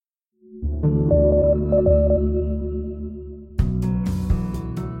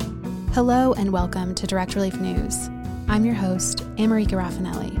Hello and welcome to Direct Relief News. I'm your host, America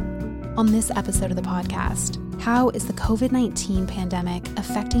Raffanelli. On this episode of the podcast, how is the COVID-19 pandemic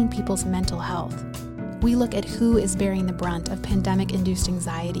affecting people's mental health? We look at who is bearing the brunt of pandemic-induced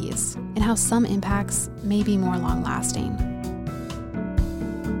anxieties and how some impacts may be more long-lasting.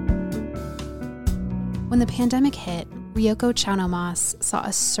 When the pandemic hit, Ryoko Chaunomas saw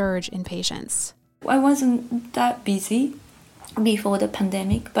a surge in patients. I wasn't that busy before the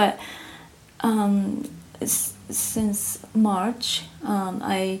pandemic, but since March,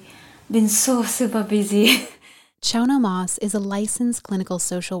 I've been so super busy. Chaunomas is a licensed clinical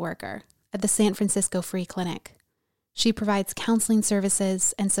social worker at the San Francisco Free Clinic. She provides counseling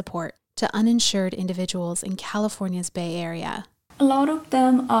services and support to uninsured individuals in California's Bay Area. A lot of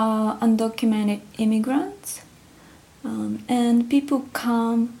them are undocumented immigrants, and people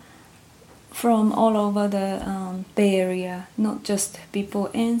come from all over the Bay Area, not just people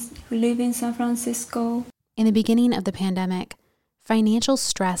who live in San Francisco. In the beginning of the pandemic, financial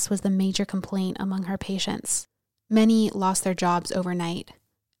stress was the major complaint among her patients. Many lost their jobs overnight,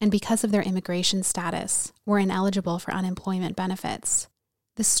 and because of their immigration status, were ineligible for unemployment benefits.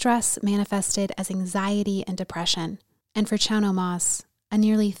 The stress manifested as anxiety and depression, and for Chaunomas, a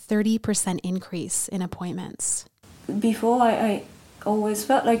nearly 30% increase in appointments. Before, I always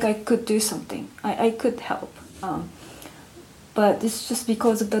felt like I could do something. I could help. But it's just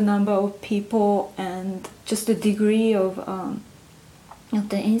because of the number of people and just the degree of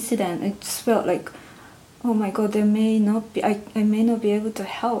the incident. It just felt like, oh my God, I may not be able to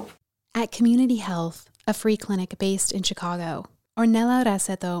help. At Community Health, a free clinic based in Chicago, Ornella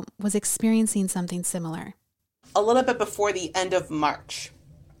Raceto was experiencing something similar. A little bit before the end of March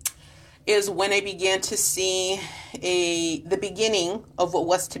is when I began to see the beginning of what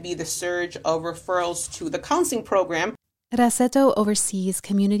was to be the surge of referrals to the counseling program. Raceto oversees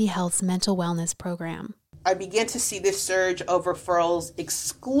Community Health's mental wellness program. I began to see this surge of referrals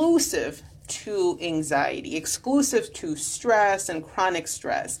exclusive to anxiety, exclusive to stress and chronic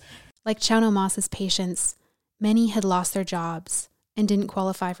stress. Like Chaunomas' patients, many had lost their jobs and didn't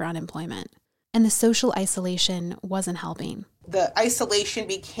qualify for unemployment, and the social isolation wasn't helping. The isolation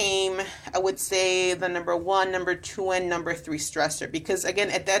became, I would say, the number 1, number 2, and number 3 stressor. Because again,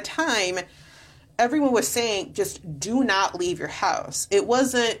 at that time, everyone was saying, just do not leave your house. It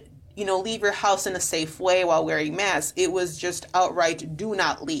wasn't, leave your house in a safe way while wearing masks. It was just outright, do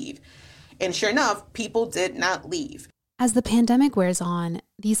not leave. And sure enough, people did not leave. As the pandemic wears on,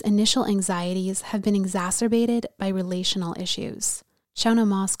 these initial anxieties have been exacerbated by relational issues.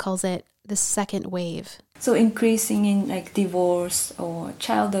 Chaunomas calls it the second wave. So increasing in like divorce or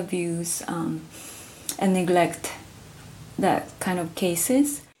child abuse and neglect, that kind of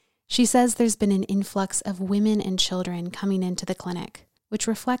cases. She says there's been an influx of women and children coming into the clinic, which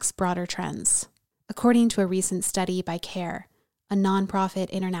reflects broader trends. According to a recent study by CARE, a nonprofit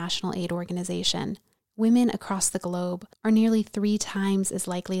international aid organization, women across the globe are nearly 3 times as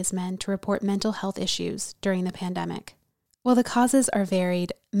likely as men to report mental health issues during the pandemic. While the causes are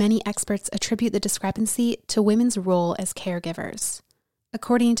varied, many experts attribute the discrepancy to women's role as caregivers.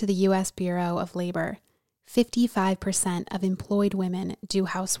 According to the U.S. Bureau of Labor, 55% of employed women do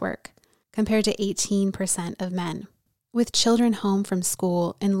housework, compared to 18% of men. With children home from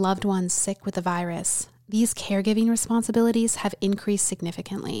school and loved ones sick with the virus, these caregiving responsibilities have increased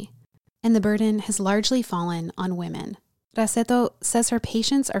significantly, and the burden has largely fallen on women. Raceto says her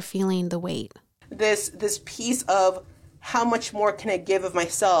patients are feeling the weight. This piece of how much more can I give of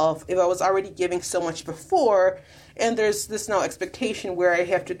myself if I was already giving so much before, and there's this now expectation where I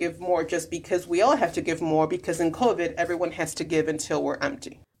have to give more just because we all have to give more, because in COVID, everyone has to give until we're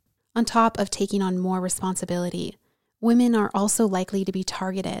empty. On top of taking on more responsibility, women are also likely to be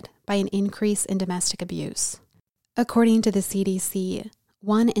targeted by an increase in domestic abuse. According to the CDC,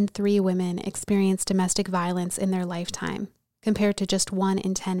 1 in 3 women experience domestic violence in their lifetime, compared to just 1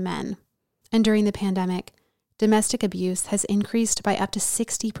 in 10 men. And during the pandemic, domestic abuse has increased by up to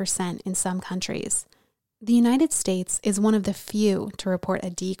 60% in some countries. The United States is one of the few to report a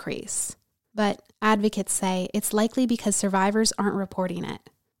decrease, but advocates say it's likely because survivors aren't reporting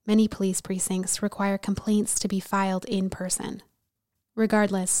it. Many police precincts require complaints to be filed in person.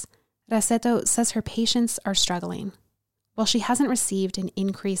 Regardless, Raceto says her patients are struggling. While she hasn't received an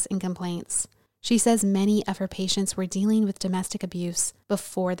increase in complaints, she says many of her patients were dealing with domestic abuse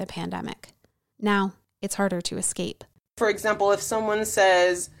before the pandemic. Now, it's harder to escape. For example, if someone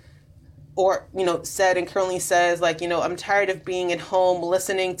says, or, said and currently says, I'm tired of being at home,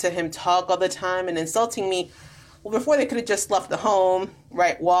 listening to him talk all the time and insulting me, Well, before they could have just left the home,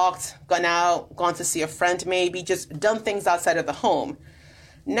 right, walked, gone out, gone to see a friend maybe, just done things outside of the home.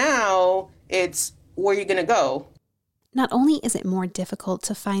 Now it's where you're going to go. Not only is it more difficult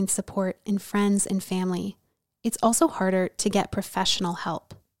to find support in friends and family, it's also harder to get professional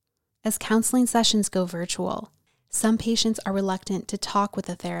help. As counseling sessions go virtual, some patients are reluctant to talk with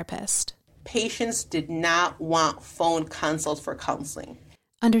a therapist. Patients did not want phone consults for counseling.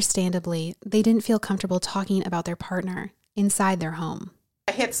 Understandably, they didn't feel comfortable talking about their partner inside their home.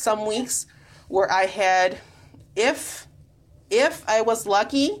 I had some weeks where I had, if I was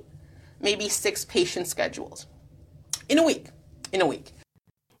lucky, maybe 6 patients scheduled in a week.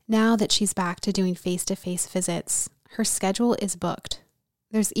 Now that she's back to doing face-to-face visits, her schedule is booked.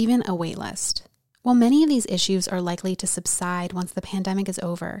 There's even a wait list. While many of these issues are likely to subside once the pandemic is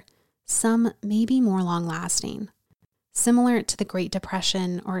over, some may be more long-lasting. Similar to the Great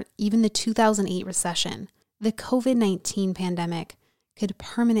Depression or even the 2008 recession, the COVID-19 pandemic could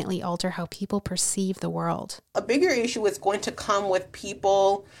permanently alter how people perceive the world. A bigger issue is going to come with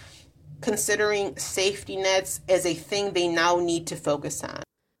people considering safety nets as a thing they now need to focus on.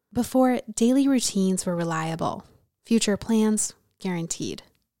 Before, daily routines were reliable, future plans guaranteed.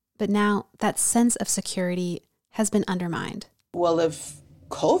 But now that sense of security has been undermined. Well, if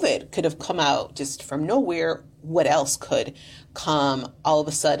COVID could have come out just from nowhere, what else could come all of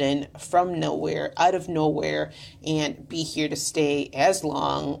a sudden from nowhere, out of nowhere, and be here to stay as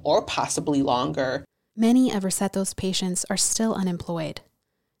long or possibly longer? Many of Rossetto's patients are still unemployed.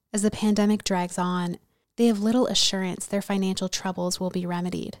 As the pandemic drags on, they have little assurance their financial troubles will be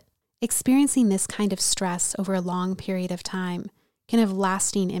remedied. Experiencing this kind of stress over a long period of time can have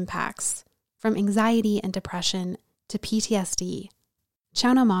lasting impacts, from anxiety and depression to PTSD.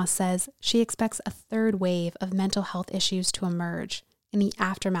 Chowna Ma says she expects a third wave of mental health issues to emerge in the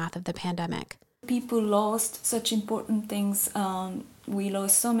aftermath of the pandemic. People lost such important things. We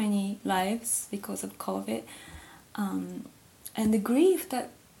lost so many lives because of COVID. And the grief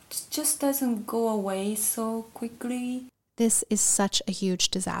that just doesn't go away so quickly. This is such a huge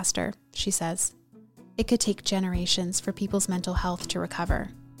disaster, she says. It could take generations for people's mental health to recover.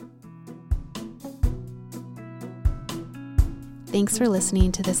 Thanks for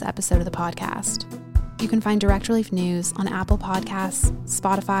listening to this episode of the podcast. You can find Direct Relief News on Apple Podcasts,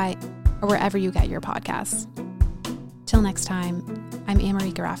 Spotify, or wherever you get your podcasts. Till next time, I'm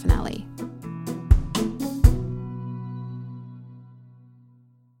America Raffinelli.